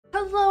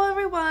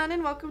everyone,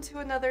 and welcome to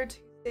another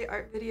Tuesday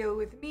art video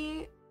with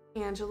me,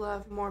 Angela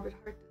of Morbid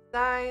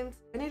Designs,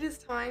 and it is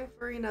time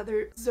for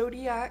another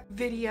Zodiac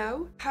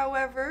video.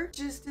 However,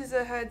 just as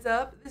a heads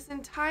up, this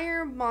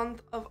entire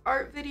month of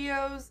art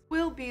videos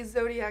will be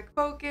Zodiac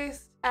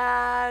focused,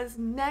 as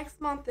next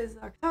month is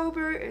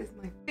October, is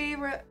my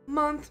favorite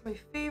month, my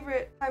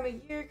favorite time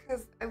of year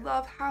because I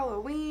love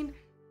Halloween.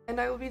 And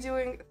I will be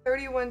doing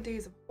 31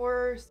 days of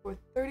horror with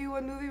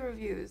 31 movie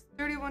reviews,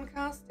 31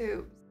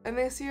 costumes. And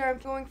this year I'm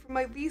going from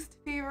my least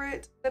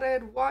favorite that I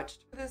had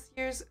watched for this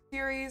year's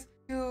series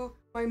to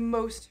my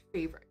most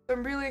favorite. So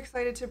I'm really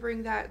excited to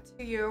bring that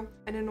to you.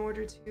 And in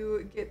order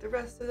to get the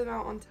rest of them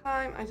out on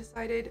time, I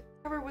decided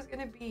the cover was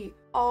going to be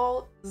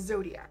all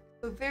Zodiac.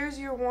 So there's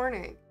your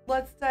warning.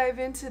 Let's dive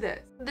into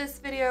this. This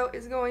video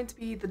is going to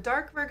be the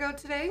Dark Virgo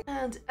today.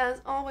 And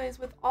as always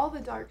with all the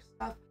dark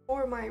stuff,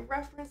 for my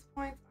reference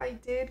points, I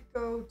did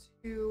go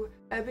to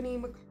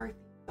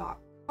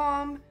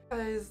ebonymccarthy.com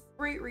because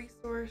great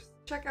resource.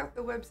 Check out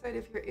the website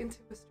if you're into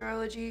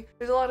astrology.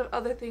 There's a lot of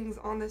other things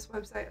on this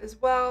website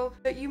as well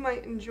that you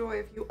might enjoy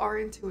if you are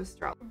into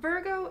astrology.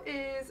 Virgo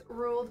is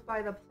ruled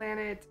by the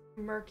planet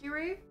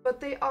Mercury, but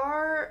they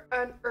are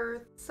an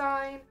earth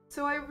sign,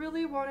 so I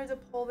really wanted to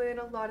pull in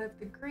a lot of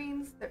the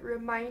greens that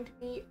remind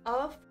me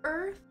of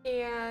earth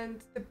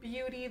and the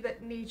beauty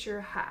that nature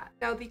had.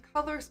 Now the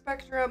color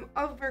spectrum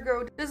of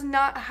Virgo does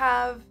not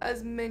have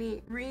as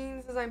many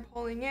greens as I'm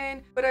pulling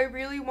in, but I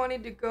really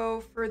wanted to go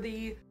for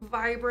the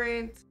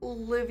vibrant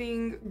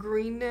living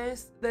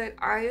greenness that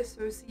I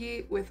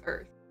associate with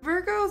earth.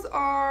 Virgos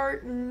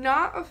are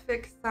not a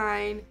fixed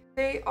sign.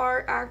 They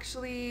are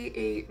actually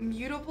a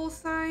mutable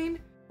sign,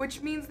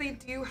 which means they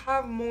do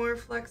have more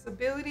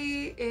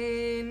flexibility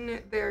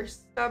in their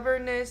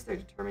stubbornness, their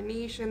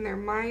determination, their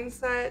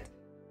mindset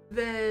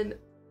than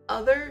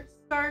other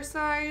star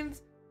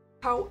signs.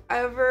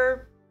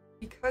 However,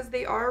 because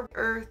they are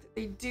Earth,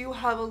 they do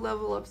have a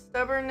level of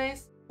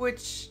stubbornness,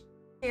 which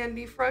can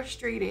be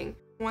frustrating.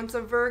 Once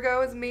a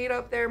Virgo has made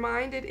up their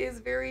mind, it is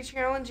very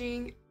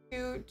challenging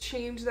to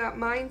change that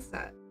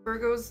mindset.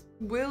 Virgos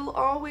will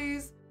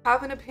always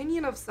have an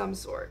opinion of some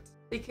sort.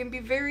 They can be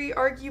very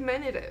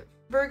argumentative.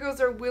 Virgos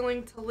are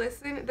willing to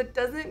listen. That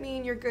doesn't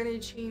mean you're going to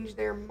change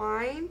their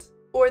mind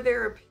or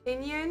their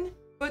opinion,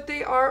 but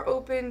they are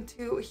open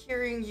to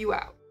hearing you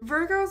out.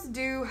 Virgos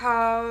do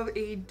have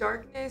a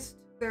darkness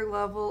to their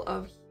level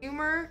of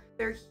humor.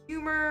 Their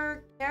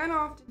humor can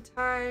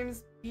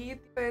oftentimes be at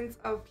the expense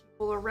of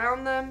people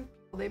around them,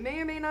 people they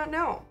may or may not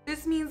know.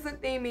 This means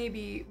that they may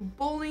be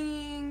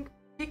bullying,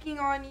 picking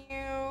on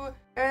you,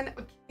 and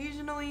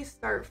occasionally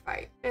start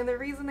fights. And the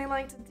reason they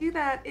like to do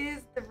that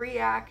is the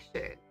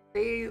reaction.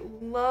 They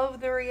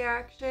love the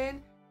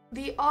reaction.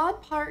 The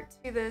odd part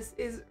to this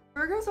is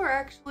Virgos are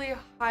actually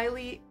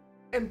highly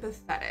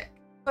empathetic,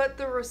 but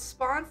the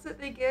response that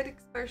they get,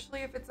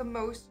 especially if it's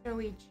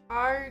emotionally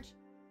charged,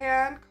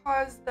 can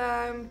cause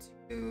them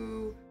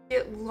to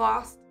get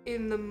lost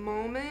in the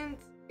moment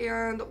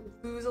and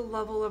lose a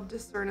level of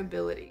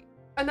discernibility.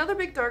 Another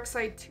big dark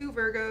side to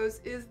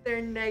Virgos is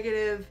their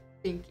negative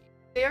thinking.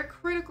 They are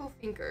critical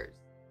thinkers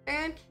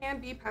and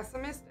can be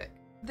pessimistic.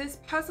 This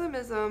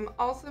pessimism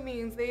also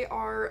means they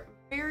are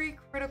very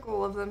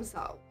critical of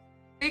themselves.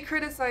 They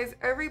criticize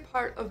every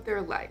part of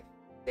their life.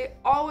 They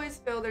always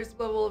feel there's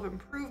a level of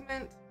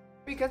improvement.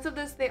 Because of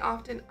this, they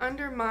often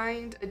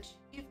undermine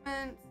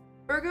achievements.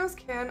 Virgos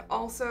can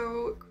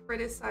also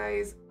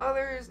criticize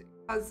others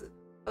because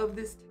of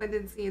this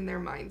tendency in their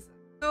mindset.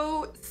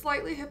 Though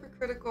slightly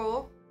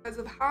hypocritical because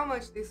of how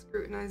much they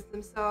scrutinize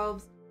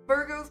themselves,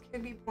 Virgos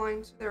can be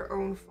blind to their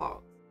own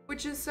faults,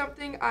 which is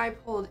something I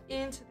pulled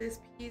into this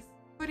piece,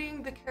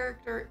 putting the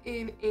character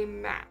in a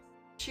mask,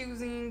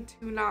 choosing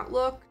to not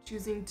look,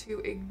 choosing to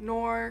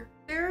ignore.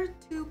 There are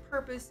two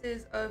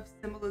purposes of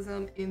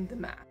symbolism in the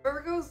mask.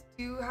 Virgos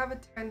do have a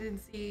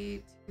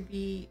tendency to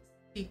be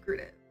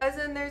secretive, as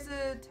in there's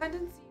a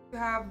tendency to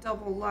have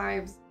double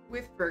lives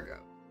with Virgo.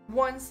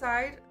 One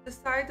side, the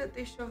side that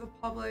they show the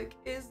public,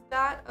 is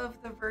that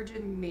of the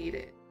virgin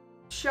maiden.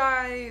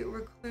 Shy,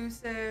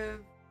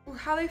 reclusive,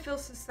 how they feel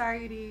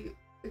society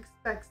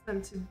expects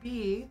them to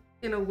be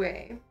in a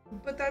way,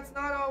 but that's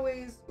not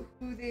always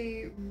who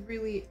they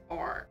really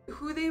are.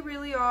 Who they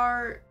really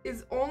are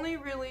is only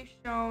really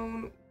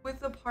shown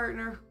with a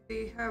partner who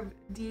they have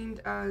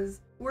deemed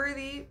as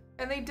worthy,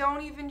 and they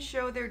don't even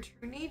show their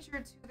true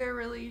nature to their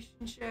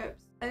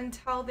relationships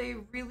until they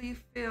really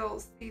feel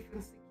safe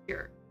and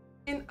secure.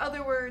 In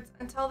other words,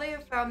 until they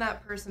have found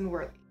that person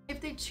worthy. If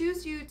they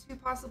choose you to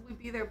possibly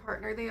be their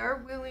partner, they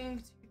are willing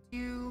to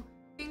do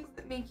things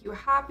that make you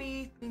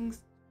happy,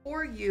 things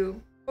for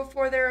you,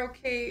 before they're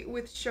okay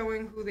with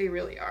showing who they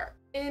really are.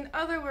 In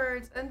other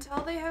words,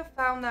 until they have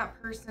found that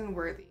person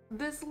worthy.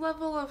 This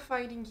level of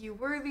finding you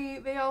worthy,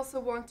 they also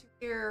want to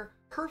hear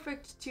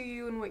perfect to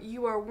you and what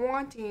you are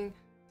wanting,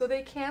 so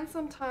they can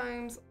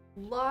sometimes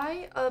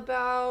lie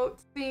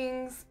about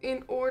things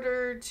in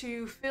order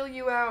to fill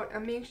you out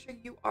and make sure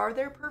you are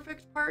their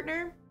perfect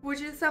partner,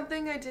 which is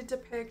something I did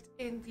depict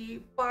in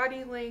the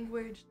body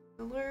language,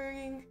 the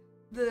alluring,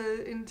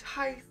 the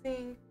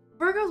enticing.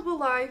 Virgos will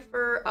lie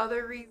for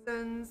other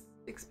reasons,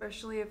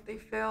 especially if they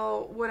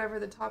feel whatever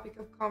the topic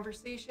of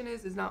conversation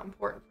is not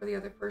important for the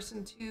other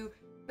person to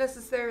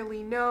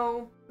necessarily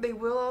know. They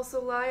will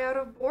also lie out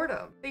of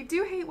boredom. They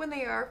do hate when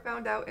they are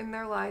found out in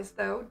their lies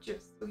though,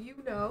 just so you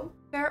know.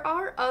 There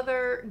are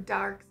other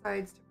dark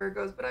sides to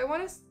Virgos, but I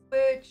want to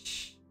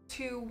switch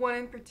to one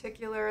in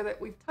particular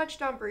that we've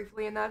touched on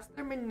briefly, and that's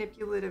their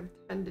manipulative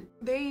tendency.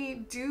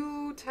 They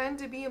do tend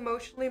to be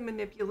emotionally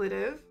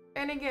manipulative.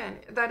 And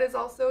again, that is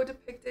also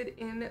depicted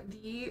in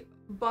the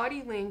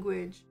body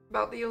language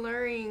about the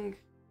alluring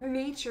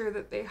nature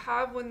that they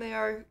have when they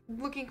are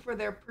looking for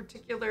their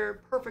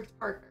particular perfect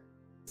partner.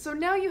 So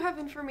now you have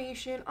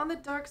information on the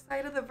dark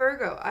side of the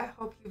Virgo. I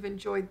hope you've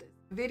enjoyed this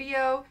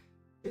video.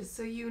 Just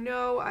so you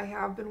know, I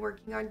have been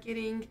working on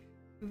getting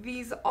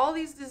all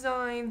these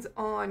designs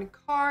on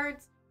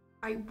cards.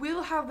 I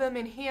will have them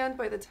in hand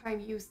by the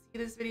time you see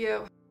this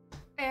video.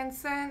 And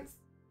since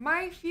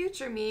my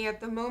future me at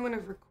the moment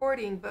of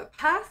recording, but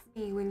past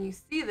me when you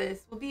see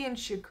this, will be in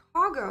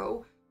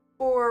Chicago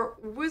for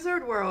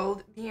Wizard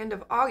World the end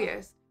of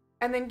August,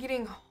 and then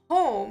getting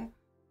home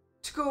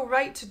to go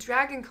right to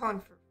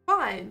DragonCon for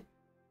fun.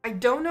 I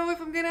don't know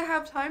if I'm gonna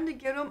have time to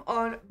get them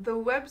on the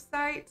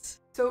website,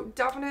 so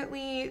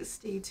definitely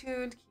stay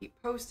tuned, keep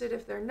posted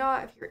if they're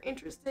not. If you're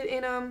interested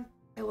in them,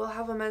 I will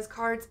have them as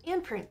cards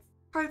and prints.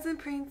 Cards and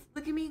prints,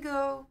 look at me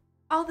go,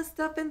 all the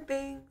stuff and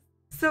things.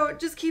 So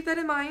just keep that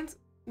in mind.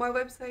 My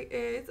website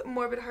is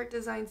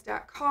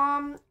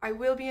morbidheartdesigns.com. I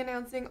will be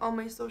announcing on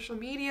my social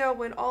media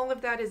when all of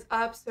that is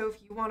up, so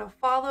if you want to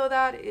follow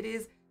that, it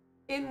is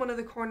in one of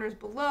the corners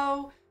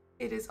below.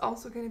 It is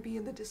also going to be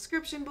in the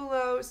description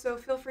below, so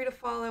feel free to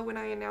follow when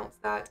I announce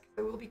that, because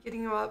I will be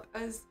getting them up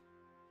as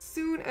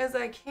soon as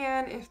I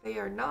can if they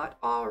are not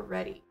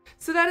already.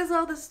 So that is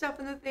all the stuff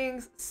and the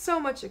things. So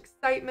much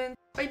excitement.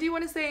 I do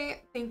want to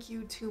say thank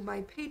you to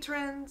my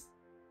patrons,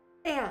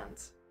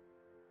 and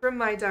from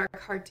my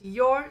dark heart to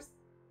yours,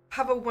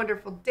 have a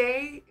wonderful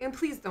day, and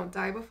please don't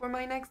die before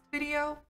my next video.